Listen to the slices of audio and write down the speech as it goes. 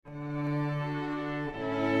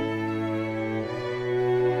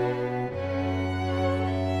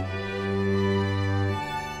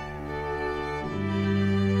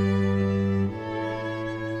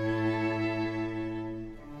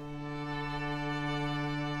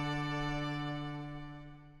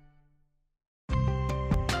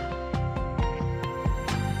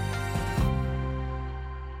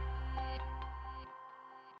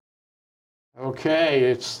Okay,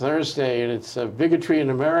 it's Thursday, and it's Bigotry in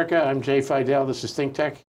America. I'm Jay Fidel. This is Think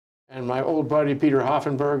Tech. And my old buddy, Peter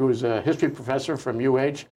Hoffenberg, who's a history professor from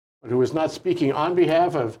UH, but who is not speaking on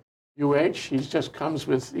behalf of UH. He just comes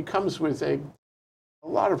with a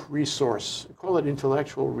lot of resource. We call it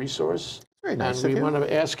intellectual resource. Very nice and of we you. want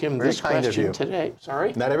to ask him Very this kind of question you. today.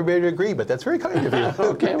 Sorry? Not everybody would agree, but that's very kind of you.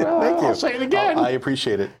 Okay, well, Thank you. I'll say it again. I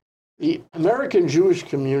appreciate it. The American Jewish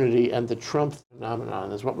community and the Trump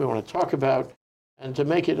phenomenon is what we want to talk about. And to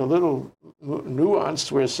make it a little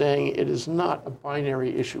nuanced, we're saying it is not a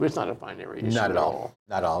binary issue. It's not a binary issue Not at all.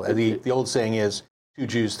 Not at all. The old saying is, 2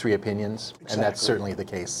 Jews, 3 opinions, Exactly. and that's certainly the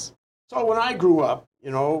case. So when I grew up,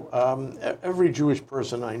 every Jewish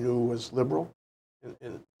person I knew was liberal,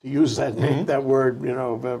 and to use that name, that word,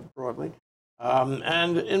 broadly.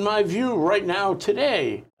 And in my view, right now,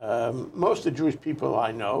 today, most of the Jewish people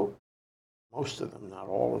I know, most of them, not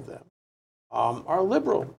all of them, are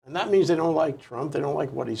liberal. And that means they don't like Trump, they don't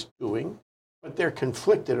like what he's doing, but they're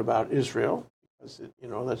conflicted about Israel, because,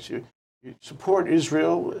 that's you support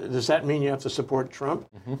Israel. Does that mean you have to support Trump?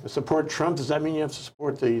 To support Trump, does that mean you have to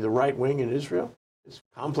support the right wing in Israel? It's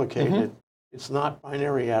complicated. It's not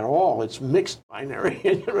binary at all. It's mixed binary,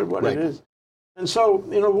 what Right. it is. And so,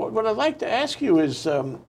 what I'd like to ask you is,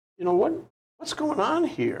 what's going on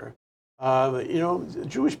here?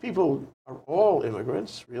 Jewish people are all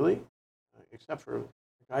immigrants, really, except for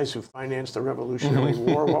the guys who financed the Revolutionary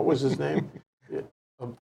War. What was his name?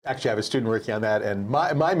 Actually, I have a student working on that, and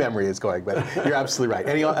my memory is going, but you're absolutely right.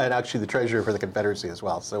 And actually the treasurer for the Confederacy as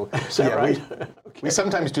well. So, Right? we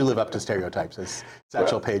sometimes do live up to stereotypes, as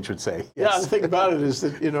Satchel Paige would say. Yeah, Yes. the thing about it is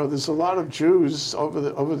that, there's a lot of Jews over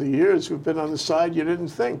the years who've been on the side you didn't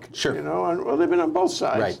think. Sure. And they've been on both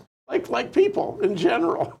sides. Right. Like people in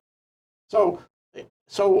general. So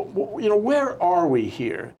where are we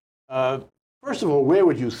here? First of all, where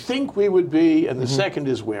would you think we would be? And the second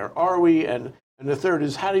is, where are we? And the third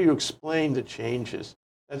is, how do you explain the changes?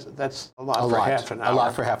 That's a lot for half an hour. A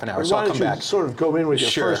lot for half an hour. Why So I'll don't come you back. sort of go in with your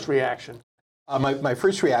Sure. first reaction? My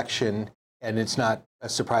first reaction, and it's not a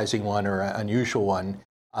surprising one or an unusual one,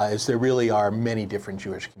 is there really are many different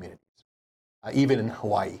Jewish communities, even in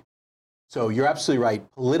Hawaii. So you're absolutely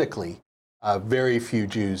right. Politically, very few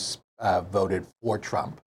Jews voted for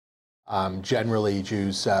Trump. Generally,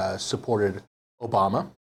 Jews supported Obama,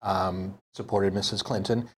 supported Mrs.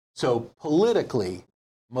 Clinton. So politically,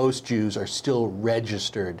 most Jews are still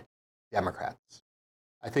registered Democrats.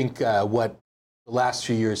 I think what the last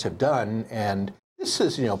few years have done, and this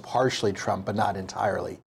is, partially Trump, but not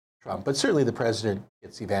entirely Trump, but certainly the president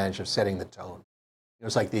gets the advantage of setting the tone.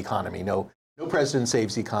 It's like the economy. No president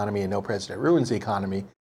saves the economy and no president ruins the economy,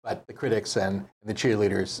 but the critics and the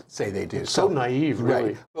cheerleaders say they do. It's so naive, really.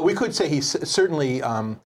 Right. But we could say he's certainly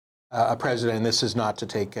a president, and this is not to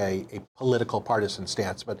take a political partisan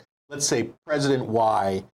stance, but let's say President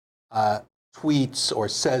Y tweets or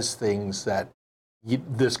says things that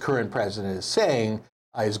this current president is saying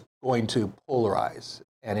is going to polarize.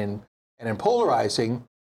 And in polarizing,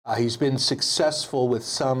 he's been successful with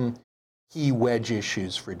some key wedge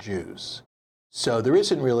issues for Jews. So there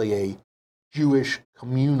isn't really a Jewish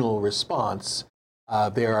communal response.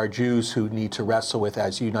 There are Jews who need to wrestle with,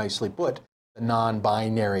 as you nicely put, the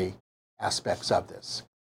non-binary aspects of this.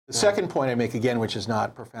 The second point I make, again, which is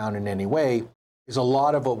not profound in any way, is a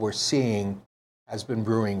lot of what we're seeing has been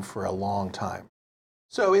brewing for a long time.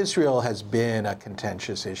 So Israel has been a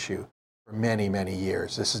contentious issue for many, many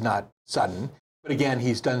years. This is not sudden. But again,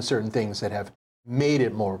 he's done certain things that have made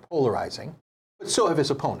it more polarizing. But so have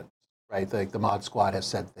his opponents, right? Like the Mod Squad has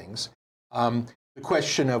said things. The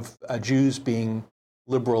question of Jews being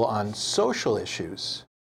liberal on social issues,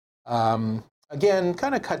 again,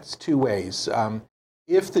 kind of cuts 2 ways.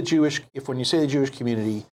 If when you say the Jewish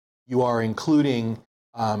community, you are including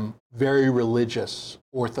very religious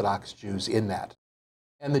Orthodox Jews in that,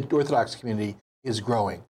 and the Orthodox community is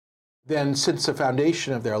growing, then since the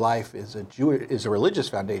foundation of their life is a religious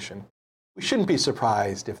foundation, we shouldn't be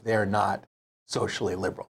surprised if they're not socially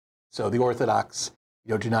liberal. So the Orthodox,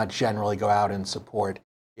 do not generally go out and support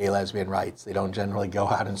gay, lesbian rights. They don't generally go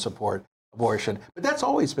out and support abortion. But that's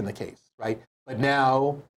always been the case, right? But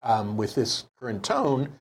now, with this current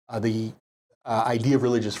tone, the idea of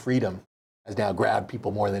religious freedom has now grabbed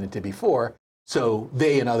people more than it did before. So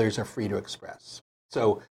they and others are free to express.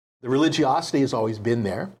 So the religiosity has always been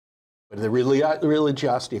there, but the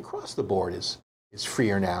religiosity across the board is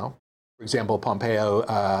freer now. For example, Pompeo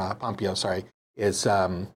is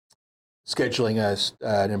scheduling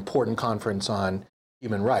an important conference on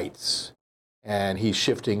human rights, and he's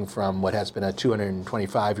shifting from what has been a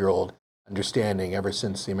 225-year-old understanding ever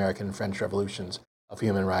since the American and French revolutions of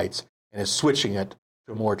human rights and is switching it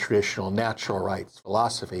to a more traditional natural rights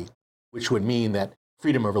philosophy, which would mean that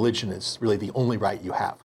freedom of religion is really the only right you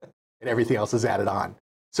have, and everything else is added on.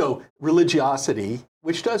 So religiosity,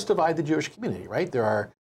 which does divide the Jewish community, right? There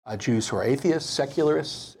are Jews who are atheists,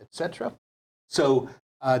 secularists, etc. So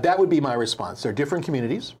that would be my response. There are different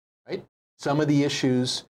communities, right? Some of the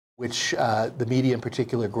issues which the media in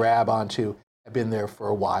particular grab onto have been there for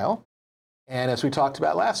a while. And as we talked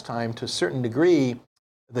about last time, to a certain degree,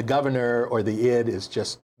 the governor or the id is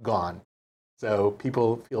just gone. So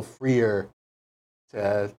people feel freer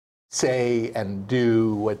to say and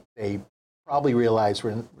do what they probably realized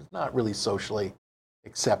was not really socially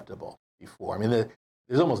acceptable before. I mean,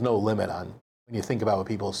 there's almost no limit on, when you think about what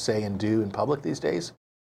people say and do in public these days,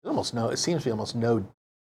 it seems to be almost no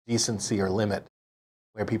decency or limit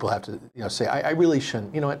where people have to, say, I really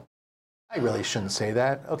shouldn't, I really shouldn't say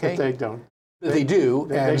that, okay? But they don't. They do.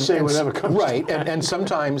 They say whatever comes right, to mind. and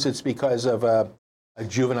sometimes it's because of a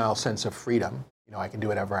juvenile sense of freedom. I can do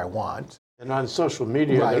whatever I want. And on social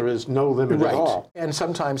media, there is no limit right. at all. And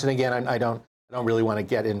sometimes, and again, I don't really want to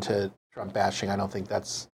get into Trump bashing. I don't think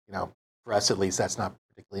that's, for us at least, that's not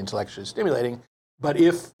particularly intellectually stimulating. But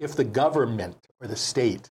if the government or the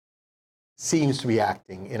state seems to be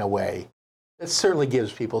acting in a way that certainly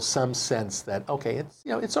gives people some sense that, okay,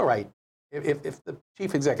 it's all right. If the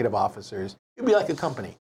chief executive officers, it'd be like a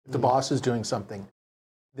company. If the boss is doing something,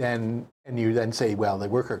 and you then say, well, the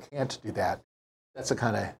worker can't do that, that's a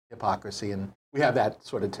kind of hypocrisy, and we have that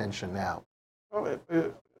sort of tension now. Well,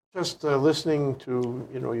 just listening to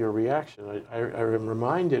your reaction, I am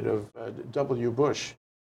reminded of W. Bush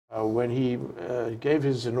when he gave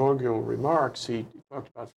his inaugural remarks. He talked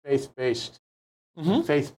about faith-based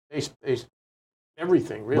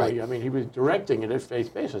everything, really. Right. I mean, he was directing it at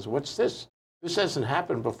faith-based. I said, what's this? This hasn't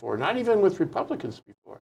happened before, not even with Republicans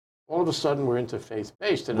before. All of a sudden, we're into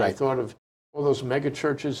faith-based, and I thought of all those mega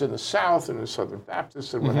churches in the South and the Southern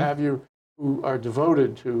Baptists and what have you, who are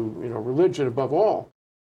devoted to religion above all.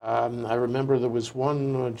 I remember there was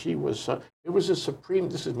one. It was a Supreme.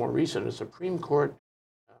 This is more recent. A Supreme Court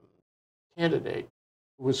candidate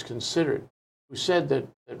who was considered, who said that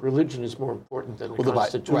religion is more important than the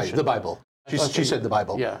Constitution. Right, the Bible. She said the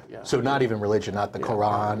Bible. Yeah. So not even religion, not the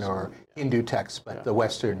Quran or Hindu texts, but the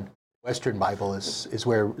Western Bible is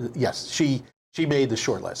where. Yes, she made the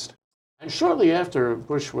short list. And shortly after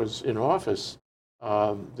Bush was in office,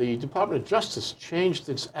 the Department of Justice changed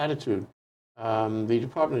its attitude. The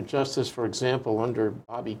Department of Justice, for example, under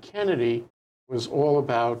Bobby Kennedy, was all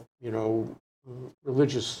about,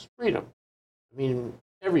 religious freedom. I mean,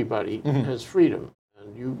 everybody has freedom,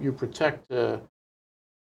 and you protect,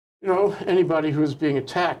 anybody who's being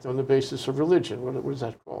attacked on the basis of religion. What is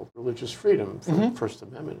that called? Religious freedom from the First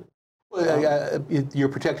Amendment. Well, you're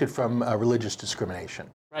protected from religious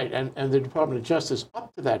discrimination. Right, and the Department of Justice,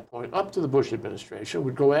 up to that point, up to the Bush administration,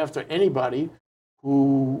 would go after anybody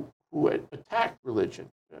who attacked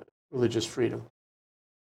religious freedom.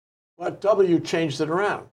 But W changed it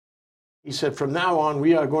around. He said, from now on,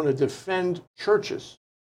 we are going to defend churches.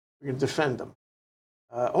 We're going to defend them.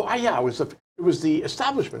 It was the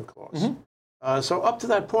Establishment Clause. So up to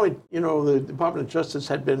that point, the Department of Justice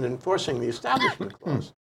had been enforcing the Establishment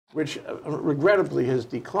Clause, which regrettably has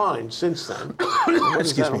declined since then. What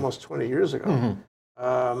is that, almost 20 years ago?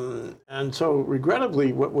 And so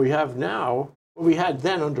regrettably, what we have now, what we had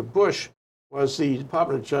then under Bush, was the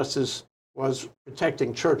Department of Justice was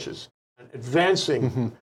protecting churches and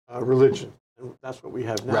advancing religion. And that's what we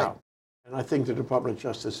have now. Right. And I think the Department of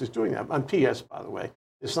Justice is doing that. On PS, by the way,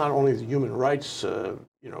 it's not only the human rights,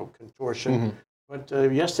 contortion, but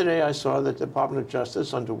yesterday I saw that the Department of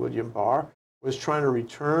Justice under William Barr was trying to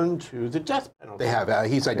return to the death penalty. They have.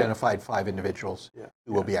 He's identified 5 individuals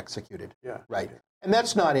who will be executed. Right. And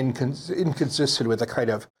that's not inconsistent with a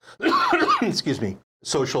kind of,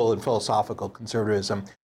 social and philosophical conservatism,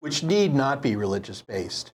 which need not be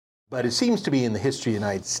religious-based. But it seems to be in the history of the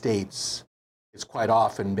United States, it's quite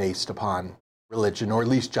often based upon religion, or at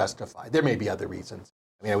least justified. There may be other reasons.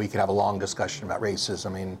 I mean, we could have a long discussion about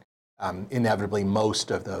racism. I mean, inevitably, most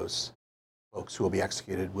of those folks who will be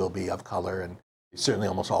executed will be of color, and certainly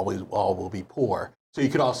almost always all will be poor. So you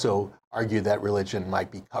could also argue that religion might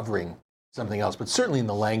be covering something else, but certainly in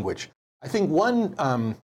the language. I think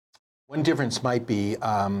one difference might be,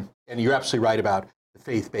 and you're absolutely right about the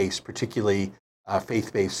faith-based, particularly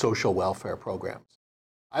faith-based social welfare programs.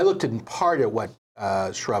 I looked in part at what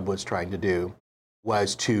Shrub was trying to do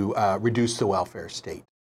was to reduce the welfare state.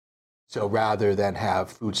 So rather than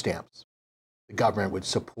have food stamps, the government would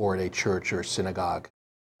support a church or synagogue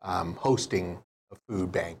hosting a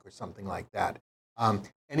food bank or something like that. And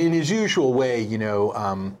in his usual way,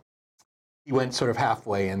 he went sort of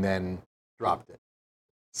halfway and then dropped it.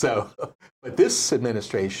 So, but this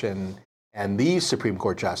administration and these Supreme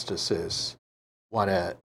Court justices want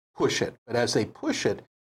to push it. But as they push it,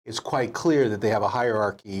 it's quite clear that they have a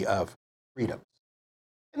hierarchy of freedoms.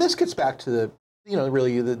 And this gets back to the,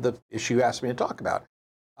 really the issue you asked me to talk about.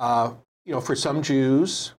 For some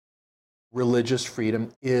Jews, religious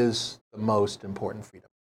freedom is the most important freedom,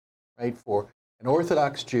 right? For an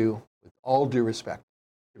Orthodox Jew, with all due respect,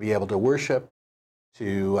 to be able to worship,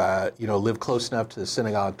 to live close enough to the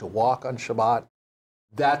synagogue to walk on Shabbat,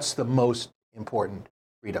 that's the most important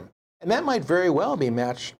freedom. And that might very well be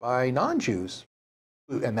matched by non-Jews,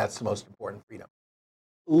 and that's the most important freedom.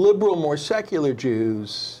 Liberal, more secular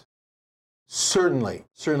Jews certainly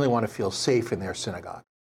want to feel safe in their synagogue.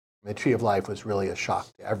 The Tree of Life was really a shock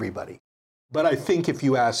to everybody. But I think if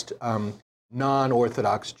you asked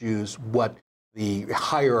non-Orthodox Jews what the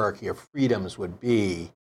hierarchy of freedoms would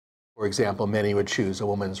be, for example, many would choose a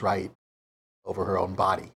woman's right over her own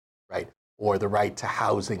body, right? Or the right to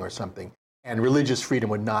housing or something. And religious freedom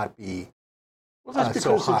would not be well, that's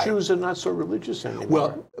because the Jews are not so religious anymore.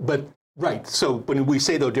 Well, but, right. So when we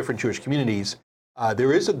say, though, different Jewish communities,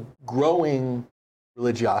 there is a growing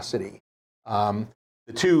religiosity. The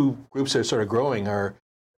two groups that are sort of growing are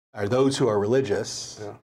those who are religious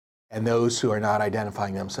and those who are not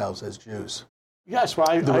identifying themselves as Jews. Yes, well,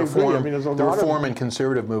 I agree. I mean, there's a the lot Reform and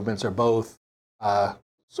conservative movements are both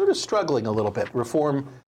sort of struggling a little bit. Reform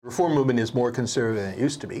movement is more conservative than it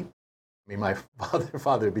used to be. I mean, my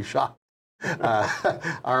father would be shocked.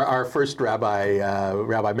 Our first rabbi,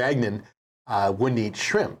 Rabbi Magnin, wouldn't eat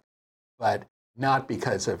shrimp, but not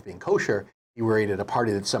because of being kosher. He worried at a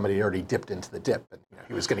party that somebody had already dipped into the dip, and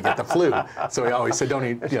he was going to get the flu. So he always said, "Don't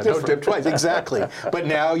eat, don't dip twice." Exactly. But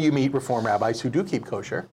now you meet Reform rabbis who do keep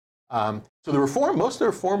kosher. So most of the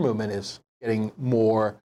Reform movement is getting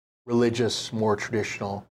more religious, more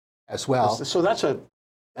traditional as well. So that's a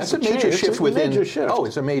major shift within. Major shift. Oh,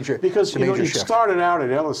 it's a major because major it shift. started out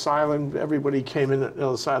at Ellis Island. Everybody came in at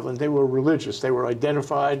Ellis Island. They were religious. They were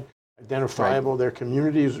identifiable. Right. Their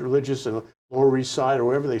community was religious in the Lower East Side or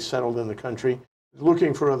wherever they settled in the country,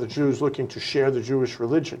 looking for other Jews, looking to share the Jewish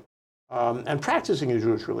religion, and practicing the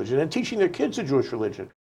Jewish religion and teaching their kids the Jewish religion.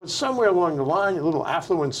 But somewhere along the line, a little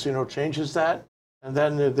affluence, changes that, and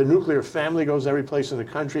then the nuclear family goes every place in the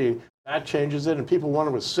country. That changes it, and people want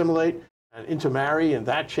to assimilate and intermarry, and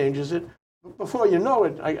that changes it. Before you know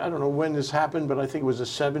it, I don't know when this happened, but I think it was the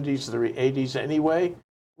 70s, the 80s anyway,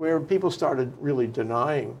 where people started really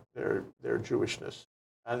denying their Jewishness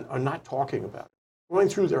and are not talking about it, going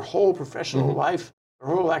through their whole professional life, their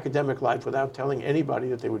whole academic life without telling anybody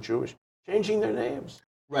that they were Jewish, changing their names.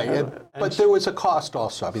 Right, but there was a cost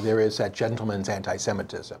also. I mean, there is that gentleman's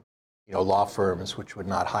anti-Semitism. Law firms which would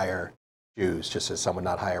not hire Jews, just as some would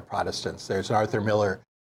not hire Protestants. There's an Arthur Miller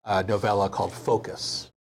novella called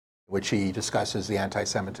Focus, in which he discusses the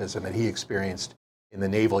anti-Semitism that he experienced in the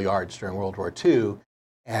naval yards during World War II.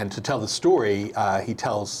 And to tell the story, he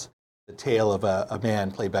tells the tale of a man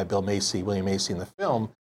played by William Macy in the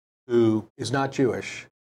film, who is not Jewish,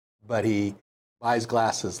 but he buys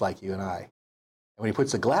glasses like you and I. And when he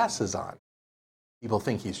puts the glasses on, people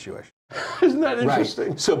think he's Jewish. Isn't that interesting?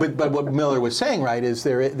 Right. So, but what Miller was saying, right, is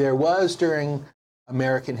there was during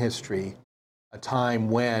American history a time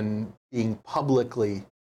when being publicly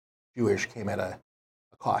Jewish came at a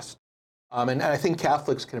cost. And I think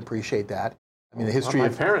Catholics can appreciate that. I mean, the history my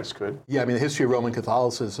parents could. Yeah, I mean, the history of Roman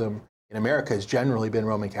Catholicism in America has generally been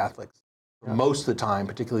Roman Catholics. For most of the time,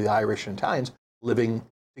 particularly the Irish and Italians, living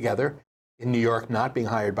together in New York, not being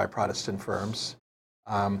hired by Protestant firms.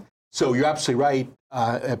 So you're absolutely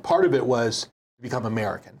right. Part of it was to become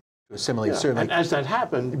American, to assimilate. Certainly. And as that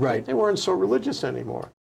happened, they weren't so religious anymore,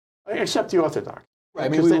 except the Orthodox. Right. I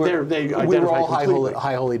mean, we were all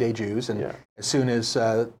High Holy Day Jews, and as soon as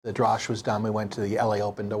the drash was done, we went to the LA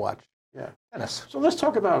Open to watch tennis. So let's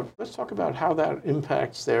talk about how that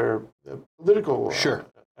impacts their political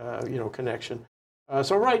connection.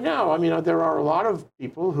 So right now, I mean, there are a lot of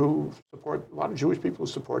people who support, a lot of Jewish people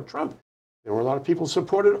who support Trump. There were a lot of people who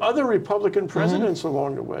supported other Republican presidents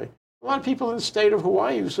along the way. A lot of people in the state of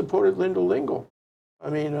Hawaii who supported Linda Lingle. I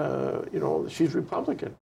mean, she's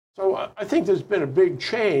Republican. So I think there's been a big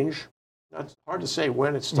change, it's hard to say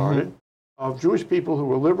when it started, of Jewish people who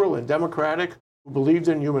were liberal and democratic, who believed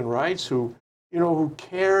in human rights, who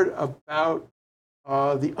cared about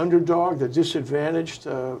the underdog, the disadvantaged,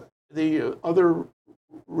 the other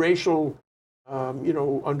racial,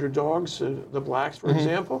 underdogs, the blacks, for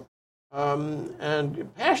example,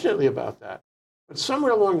 and passionately about that. But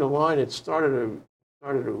somewhere along the line, it started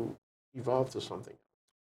to evolve to something.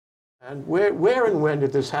 And where and when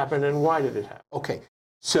did this happen, and why did it happen? Okay,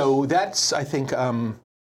 so that's, I think,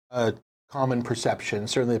 a common perception,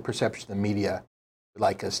 certainly a perception the media would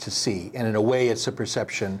like us to see. And in a way, it's a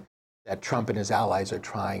perception that Trump and his allies are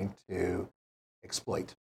trying to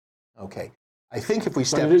exploit. Okay, I think if we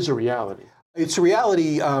step... But it is a reality. It's a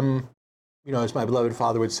reality, as my beloved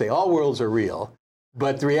father would say, all worlds are real.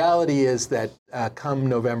 But the reality is that come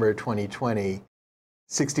November 2020,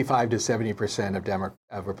 65 to 70%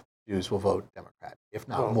 of Jews will vote Democrat, if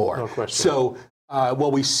not more. No question. So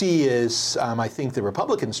what we see is, I think the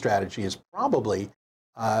Republican strategy is probably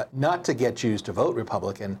not to get Jews to vote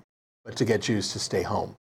Republican, but to get Jews to stay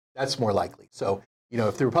home. That's more likely. So,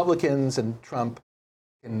 if the Republicans and Trump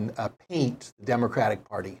can paint the Democratic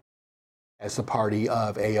Party as the party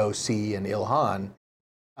of AOC and Ilhan,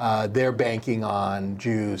 they're banking on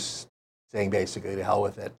Jews saying basically, to hell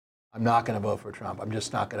with it. I'm not going to vote for Trump. I'm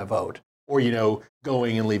just not going to vote. Or,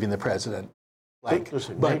 going and leaving the president. It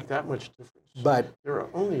doesn't make that much difference. But there are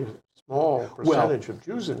only a small percentage of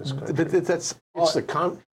Jews in this country. But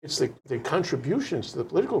it's the contributions to the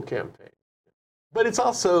political campaign. But it's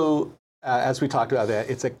also, as we talked about that,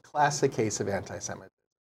 it's a classic case of anti-Semitism.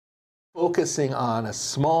 Focusing on a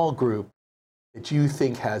small group that you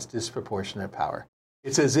think has disproportionate power.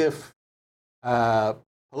 It's as if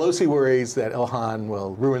Pelosi worries that Ilhan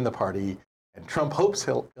will ruin the party, and Trump hopes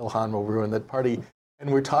Ilhan will ruin the party,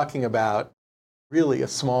 and we're talking about really a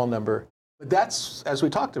small number. But that's, as we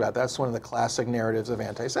talked about, that's one of the classic narratives of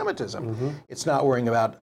anti-Semitism. Mm-hmm. It's not worrying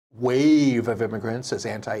about wave of immigrants, as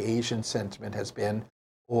anti-Asian sentiment has been,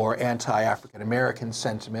 or anti-African American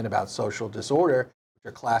sentiment about social disorder,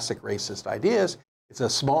 which are classic racist ideas. It's a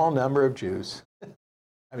small number of Jews.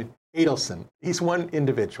 I mean, Adelson, he's one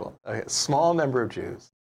individual. A small number of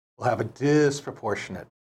Jews will have a disproportionate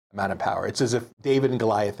amount of power. It's as if David and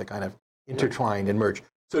Goliath are kind of intertwined and merged.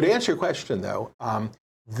 So to answer your question, though,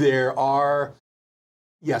 there are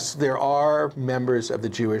members of the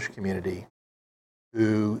Jewish community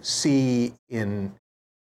who see in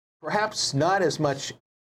perhaps not as much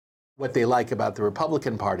what they like about the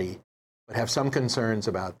Republican Party, but have some concerns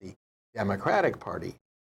about the Democratic Party.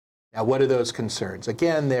 Now, what are those concerns?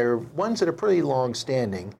 Again, they're ones that are pretty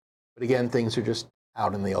long-standing, but again, things are just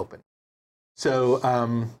out in the open. So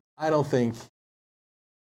I don't think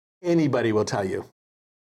anybody will tell you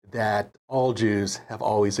that all Jews have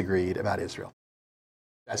always agreed about Israel.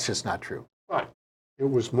 That's just not true. Right. It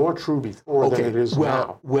was more true before than it is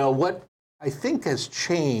now. Well, what I think has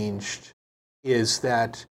changed is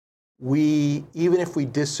that even if we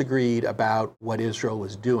disagreed about what Israel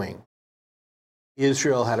was doing,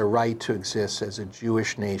 Israel had a right to exist as a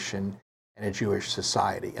Jewish nation and a Jewish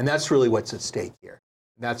society. And that's really what's at stake here.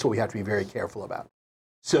 And that's what we have to be very careful about.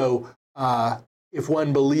 So if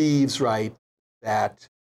one believes, right, that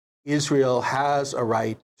Israel has a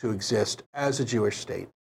right to exist as a Jewish state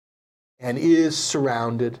and is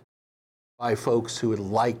surrounded by folks who would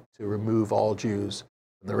like to remove all Jews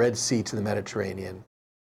from the Red Sea to the Mediterranean,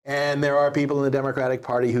 and there are people in the Democratic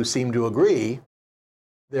Party who seem to agree,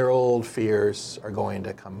 their old fears are going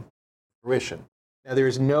to come to fruition. Now, there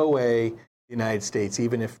is no way the United States,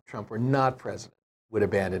 even if Trump were not president, would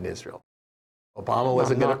abandon Israel. Obama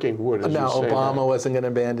wasn't going to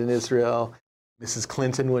abandon Israel. Mrs.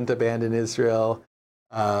 Clinton wouldn't abandon Israel.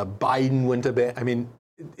 Biden wouldn't abandon. I mean,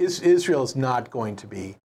 Israel's not going to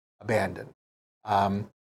be abandoned.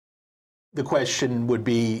 The question would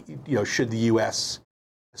be, should the U.S.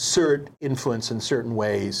 assert influence in certain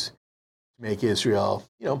ways to make Israel,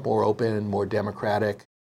 more open and more democratic?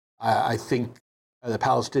 I think the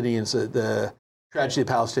Palestinians, the tragedy of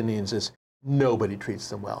the Palestinians is nobody treats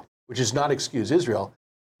them well, which does not excuse Israel,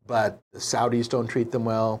 but the Saudis don't treat them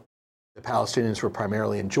well. The Palestinians were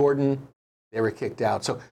primarily in Jordan. They were kicked out.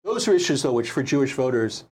 So those are issues, though, which for Jewish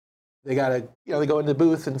voters, they got to, they go into the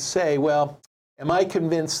booth and say, well, am I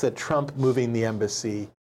convinced that Trump moving the embassy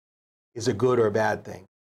is a good or a bad thing?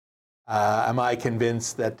 Am I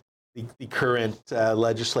convinced that the current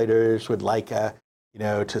legislators would like,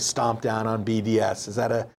 to stomp down on BDS? Is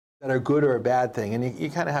that a good or a bad thing? And you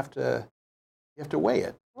kind of have to weigh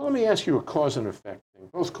it. Well, let me ask you a cause and effect thing,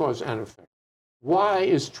 both cause and effect. Why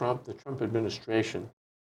is the Trump administration,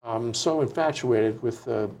 so infatuated with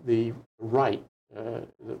the right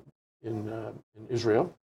in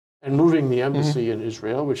Israel and moving the embassy in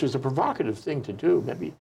Israel, which is a provocative thing to do?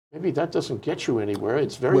 Maybe that doesn't get you anywhere.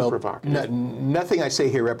 It's very provocative. Nothing I say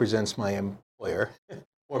here represents my employer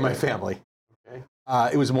or my family. Okay.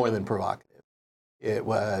 It was more than provocative. It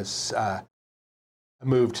was a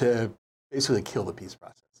move to basically kill the peace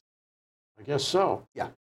process. I guess so. Yeah.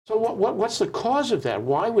 So what's the cause of that?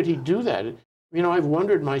 Why would he do that? I've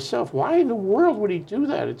wondered myself, why in the world would he do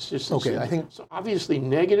that? It's just Okay, I think it's obviously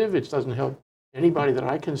negative. It doesn't help anybody that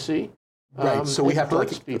I can see. right. So we have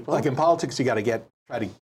to people. like in politics, you got to try to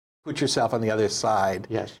put yourself on the other side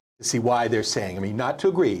Yes. to see why they're saying. I mean, not to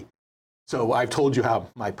agree. So I've told you how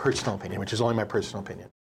my personal opinion, which is only my personal opinion,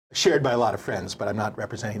 shared by a lot of friends, but I'm not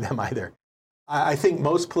representing them either. I think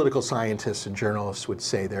most political scientists and journalists would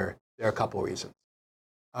say there are a couple of reasons.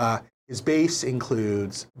 His base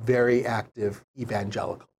includes very active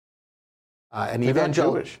evangelical. And They're not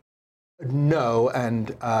Jewish. No, and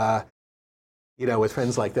with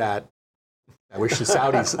friends like that, I wish the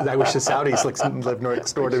Saudis lived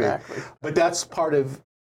next door to Exactly. me. But that's part of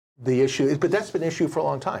the issue. But that's been an issue for a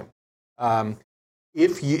long time.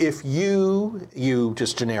 If you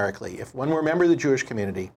just generically, if one were a member of the Jewish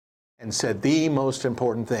community and said the most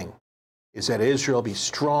important thing is that Israel be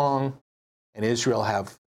strong and Israel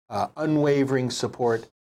have unwavering support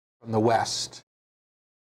from the West,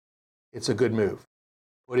 it's a good move.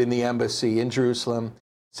 Put in the embassy in Jerusalem,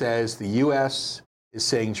 says the U.S. is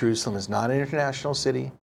saying Jerusalem is not an international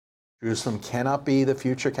city. Jerusalem cannot be the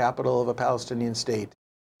future capital of a Palestinian state.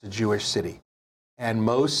 It's a Jewish city. And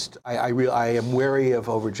I am wary of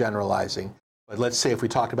overgeneralizing, but let's say if we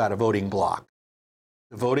talked about a voting bloc,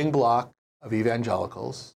 the voting bloc of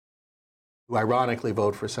evangelicals, who ironically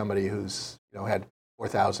vote for somebody who's had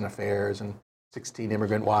 4,000 affairs and 16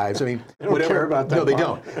 immigrant wives. I mean, they don't care about that. No, they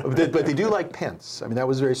don't. But they do like Pence. I mean, that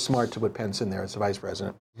was very smart to put Pence in there as the vice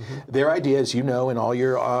president. Mm-hmm. Their idea is, and all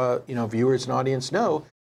your viewers and audience know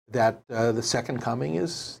that the second coming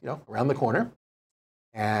is around the corner,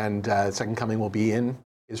 and the second coming will be in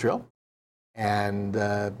Israel, and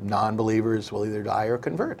non-believers will either die or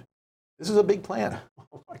convert. This is a big plan.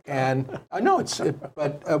 Oh my God. And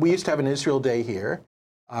but we used to have an Israel Day here.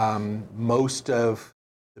 Most of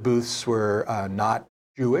the booths were not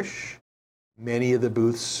Jewish. Many of the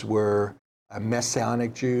booths were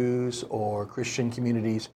Messianic Jews or Christian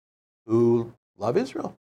communities who love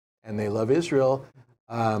Israel. And they love Israel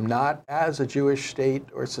not as a Jewish state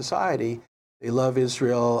or society. They love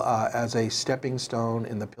Israel as a stepping stone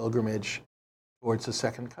in the pilgrimage towards the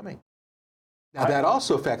second coming. Now, that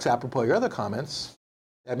also affects, apropos your other comments,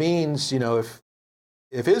 that means, if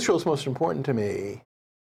Israel's most important to me,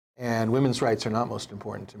 and women's rights are not most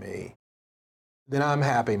important to me, then I'm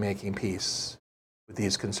happy making peace with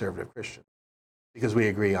these conservative Christians because we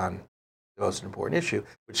agree on the most important issue,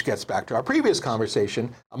 which gets back to our previous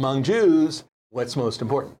conversation. Among Jews, what's most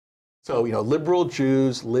important? So, liberal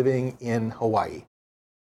Jews living in Hawaii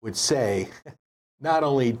would say, not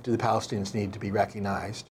only do the Palestinians need to be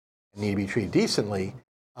recognized and need to be treated decently,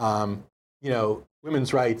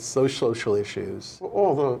 women's rights, those social issues,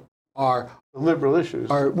 all the liberal issues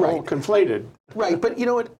are right. all conflated. Right, but you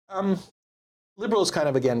know what? Liberal is kind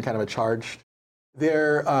of a charged. They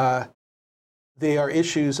are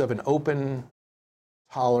issues of an open,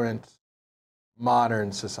 tolerant,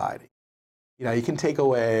 modern society. You can take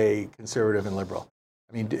away conservative and liberal.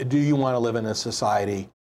 I mean, do you want to live in a society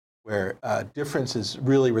where difference is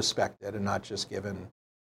really respected and not just given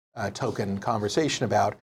token conversation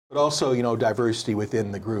about, but also, diversity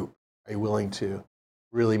within the group? Are you willing to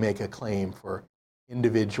really make a claim for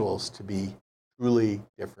individuals to be truly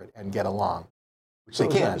different and get along, which they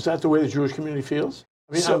can? Is that the way the Jewish community feels?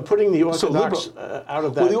 I mean, I'm putting the Orthodox out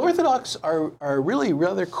of that. Well, the Orthodox are really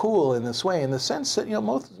rather cool in this way, in the sense that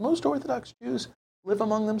most Orthodox Jews live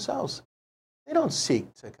among themselves. They don't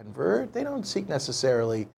seek to convert. They don't seek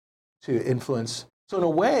necessarily to influence. So in a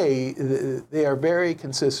way, they are very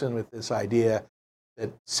consistent with this idea that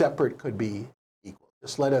separate could be equal.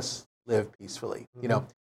 Just let us live peacefully. Mm-hmm.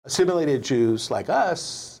 Assimilated Jews like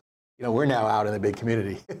us, we're now out in the big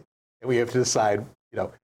community, and we have to decide,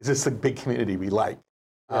 is this the big community we like?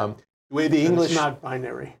 Yeah. The way the English, it's not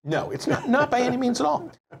binary. No, it's not by any means at all.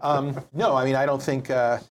 No, I mean, I don't think.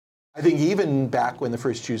 I think even back when the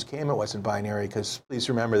first Jews came, it wasn't binary. Because please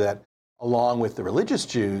remember that along with the religious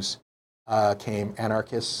Jews came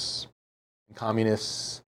anarchists, and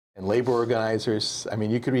communists, and labor organizers. I mean,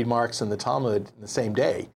 you could read Marx and the Talmud in the same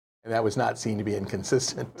day, and that was not seen to be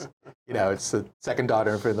inconsistent. It's the second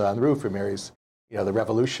daughter on the roof who marries, the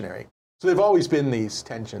revolutionary. So there've always been these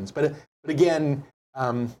tensions. But again,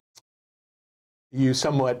 you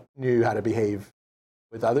somewhat knew how to behave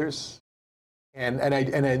with others, and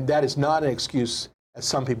that is not an excuse, as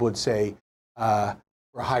some people would say,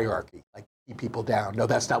 for hierarchy, like keep people down. No,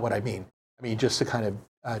 that's not what I mean. I mean just a kind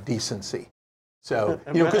of decency. So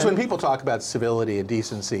because when people talk about civility and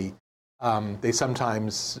decency, they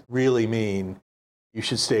sometimes really mean you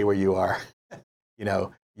should stay where you are.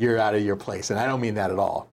 You're out of your place, and I don't mean that at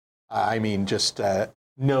all. I mean just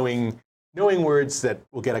knowing knowing words that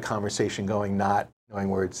will get a conversation going, not knowing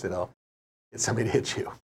words that'll get somebody to hit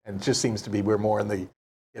you. And it just seems to be we're more in the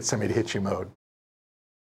get somebody to hit you mode.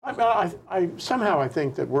 I somehow I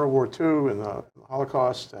think that World War II and the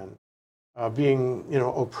Holocaust and being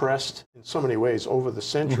oppressed in so many ways over the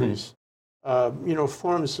centuries,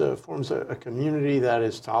 forms a community that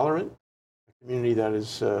is tolerant, a community that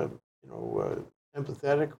is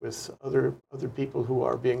empathetic with other people who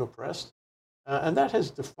are being oppressed, and that has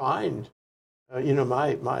defined the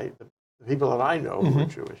people that I know who are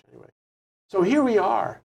Jewish anyway. So here we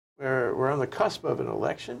are. We're on the cusp of an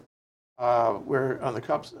election. We're on the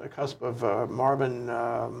cusp of Marvin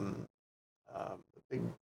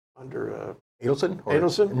under Adelson,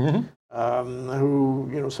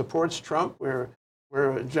 who supports Trump. Where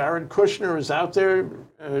Jared Kushner is out there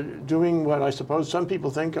doing what I suppose some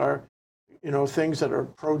people think are things that are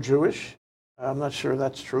pro-Jewish. I'm not sure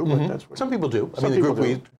that's true, but that's what some people do. I mean,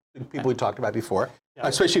 the people we talked about before,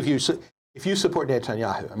 especially if you support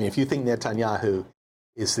Netanyahu. I mean, if you think Netanyahu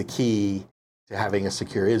is the key to having a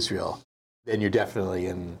secure Israel, then you're definitely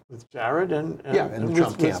in with Jared and the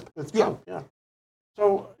Trump camp. With Trump, yeah.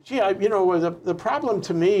 So, the problem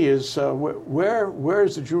to me is where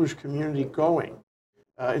is the Jewish community going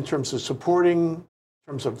in terms of supporting, in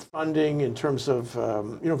terms of funding, in terms of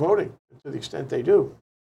voting to the extent they do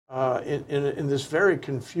in this very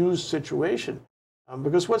confused situation,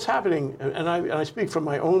 because what's happening, and I speak from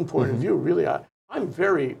my own point of view. Really, I'm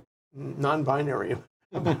very non-binary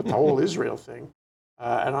about the whole Israel thing.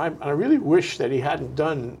 And I really wish that he hadn't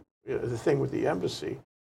done the thing with the embassy.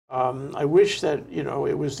 I wish that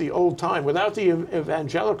it was the old time without the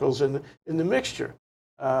evangelicals in the mixture.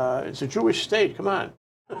 It's a Jewish state. Come on.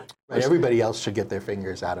 Right. Everybody else should get their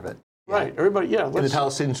fingers out of it. Yeah. Right. Everybody. Yeah. And the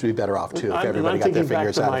Palestinians would be better off too if everybody got their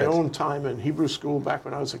fingers out of it. I'm thinking back to my own time in Hebrew school back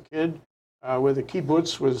when I was a kid, where the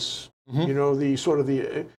kibbutz was the sort of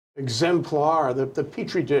the exemplar, the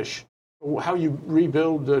petri dish, how you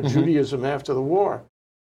rebuild Judaism after the war.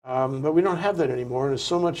 But we don't have that anymore, and there's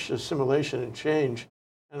so much assimilation and change.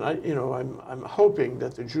 And I'm hoping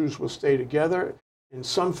that the Jews will stay together in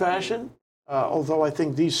some fashion. Although I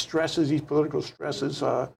think these political stresses,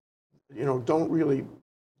 don't really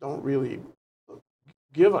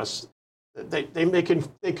give us.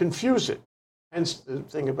 They confuse it. Hence the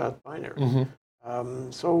thing about binary.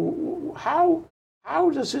 So how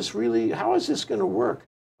is this going to work?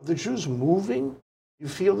 Are the Jews moving? You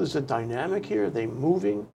feel there's a dynamic here? Are they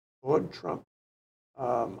moving toward Trump?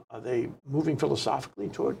 Are they moving philosophically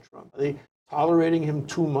toward Trump? Are they tolerating him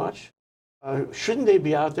too much? Shouldn't they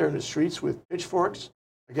be out there in the streets with pitchforks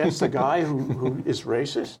against the guy who is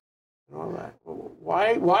racist and all that?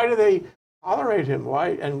 Why do they tolerate him?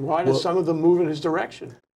 Why does some of them move in his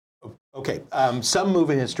direction? Okay, some move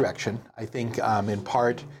in his direction. I think in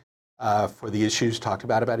part for the issues talked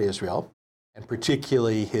about Israel, and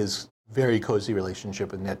particularly his very cozy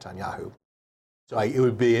relationship with Netanyahu. So it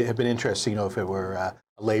would have been interesting, if it were a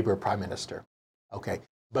Labour prime minister. Okay,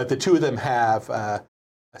 but the two of them have a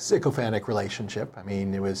sycophantic relationship. I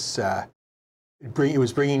mean, it was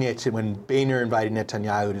bringing it to when Boehner invited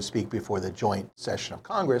Netanyahu to speak before the joint session of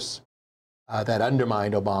Congress that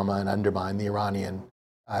undermined Obama and undermined the Iranian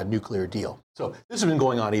nuclear deal. So this has been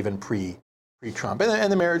going on even pre-Trump,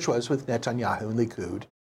 and the marriage was with Netanyahu and Likud.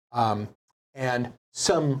 And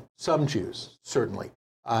some Jews, certainly.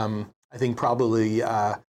 I think probably,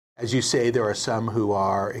 as you say, there are some who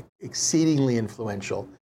are exceedingly influential.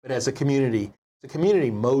 But as a community,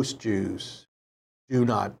 most Jews do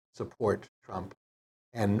not support Trump,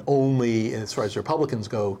 and only, as far as Republicans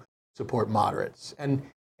go, support moderates. And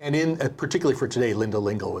particularly for today, Linda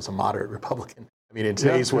Lingle was a moderate Republican. I mean, in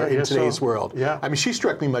today's world, I mean, she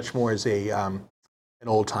struck me much more as an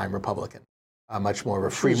old-time Republican. Much more of a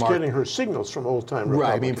free market. She's getting her signals from old-time Republicans.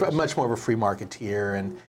 Right, I mean, much more of a free marketeer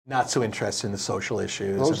and not so interested in the social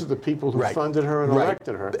issues. Those are the people who funded her and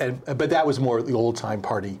elected her. But that was more the old-time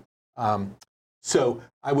party. So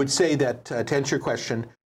I would say that, to answer your question,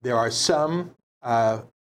 there are some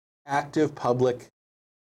active public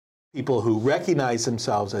people who recognize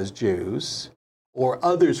themselves as Jews, or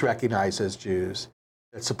others recognize as Jews,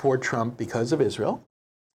 that support Trump because of Israel.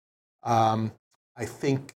 I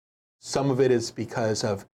think some of it is because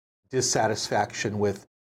of dissatisfaction with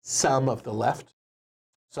some of the left.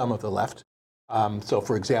 So,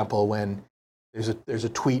 for example, when there's a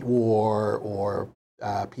tweet war or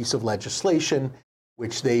a piece of legislation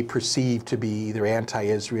which they perceive to be either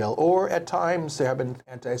anti-Israel or at times there have been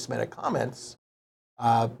anti-Semitic comments,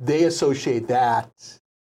 they associate that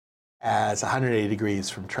as 180 degrees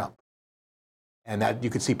from Trump. And that you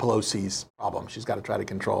could see Pelosi's problem. She's got to try to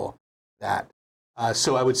control that.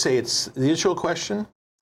 So I would say it's the initial question.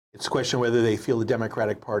 It's a question whether they feel the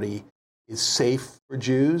Democratic Party is safe for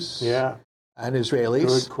Jews Yeah. and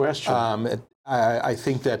Israelis. Good question. I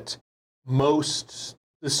think that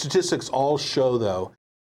the statistics all show, though,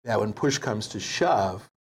 that when push comes to shove,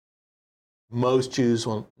 most Jews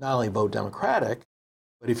will not only vote Democratic,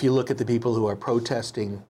 but if you look at the people who are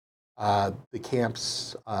protesting the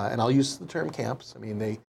camps, and I'll use the term camps, I mean,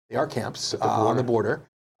 they are camps on the border.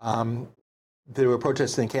 They were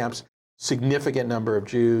protesting camps, significant number of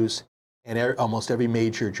Jews, and almost every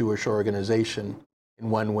major Jewish organization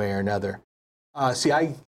in one way or another. See,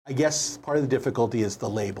 I guess part of the difficulty is the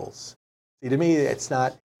labels. See, to me,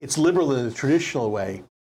 it's liberal in the traditional way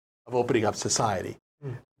of opening up society,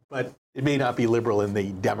 but it may not be liberal in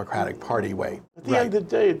the Democratic Party way. At the end of the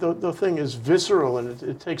day, the thing is visceral, and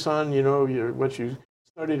it takes on, what you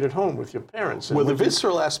studied at home with your parents. Well, the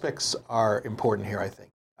visceral aspects are important here, I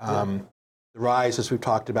think. The rise, as we've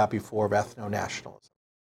talked about before, of ethno-nationalism.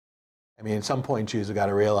 I mean, at some point, Jews have got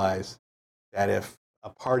to realize that if a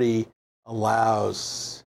party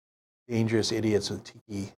allows dangerous idiots with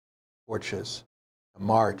tiki torches to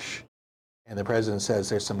march, and the president says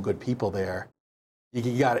there's some good people there,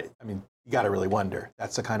 you got to really wonder.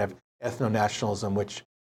 That's the kind of ethno-nationalism which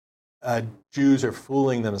Jews are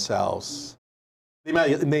fooling themselves. They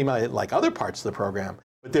might like other parts of the program,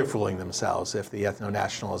 but they're fooling themselves if the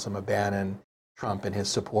ethno-nationalism of Bannon, Trump, and his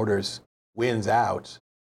supporters wins out.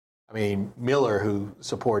 I mean, Miller, who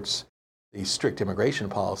supports the strict immigration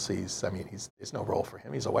policies, I mean, there's no role for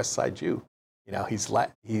him. He's a West Side Jew.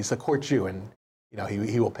 He's a court Jew, and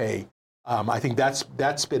he will pay. I think that's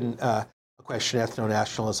been a question,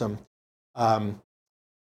 ethno-nationalism.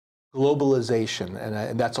 Globalization,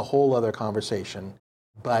 and that's a whole other conversation.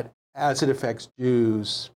 But as it affects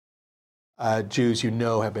Jews, have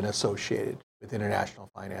been associated with international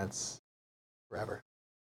finance forever.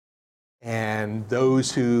 And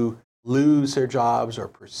those who lose their jobs or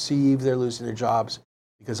perceive they're losing their jobs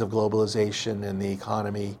because of globalization and the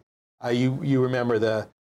economy, you remember the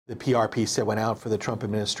PR piece that went out for the Trump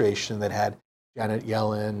administration that had Janet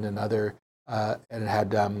Yellen and other, and it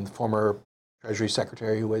had former Treasury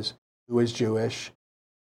Secretary who was Jewish.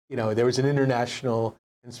 There was an international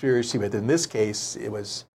conspiracy, but in this case, it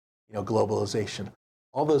was, globalization.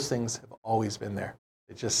 All those things have always been there.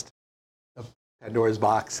 It just, the Pandora's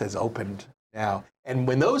box has opened now. And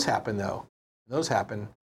when those happen,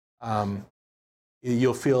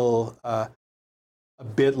 you'll feel a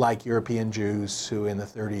bit like European Jews who in the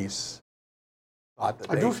 30s thought that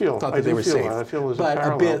they were safe. I feel there's but a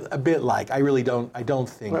parallel. a bit like. I don't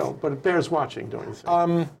think. Well, but it bears watching, don't you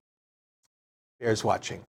think? Bears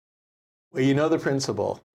watching. Well, you know the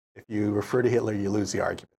principle. If you refer to Hitler, you lose the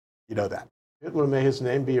argument. You know that. Hitler, may his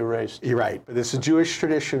name be erased. You're right, but it's a Jewish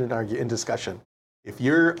tradition in discussion. If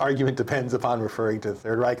your argument depends upon referring to the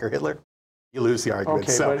Third Reich or Hitler, you lose the argument.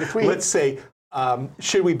 Okay, so but if let's say,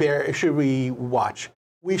 should we watch?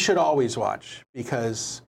 We should always watch,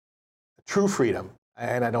 because true freedom,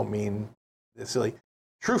 and I don't mean this silly,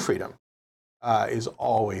 true freedom is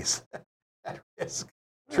always at risk.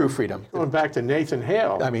 True freedom. Going back to Nathan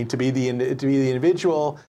Hale. I mean, to be the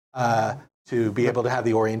individual, to be able to have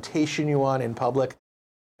the orientation you want in public.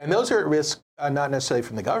 And those are at risk, not necessarily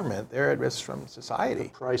from the government, they're at risk from society. The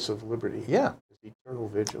price of liberty. Yeah. Is eternal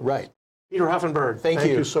vigilance. Right. Peter Hoffenberg, thank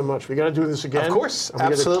you so much. We got to do this again. Of course, and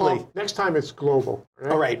absolutely. Next time it's global.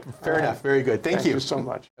 All right, fair enough. Very good. Thank you. Thank you so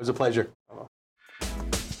much. It was a pleasure.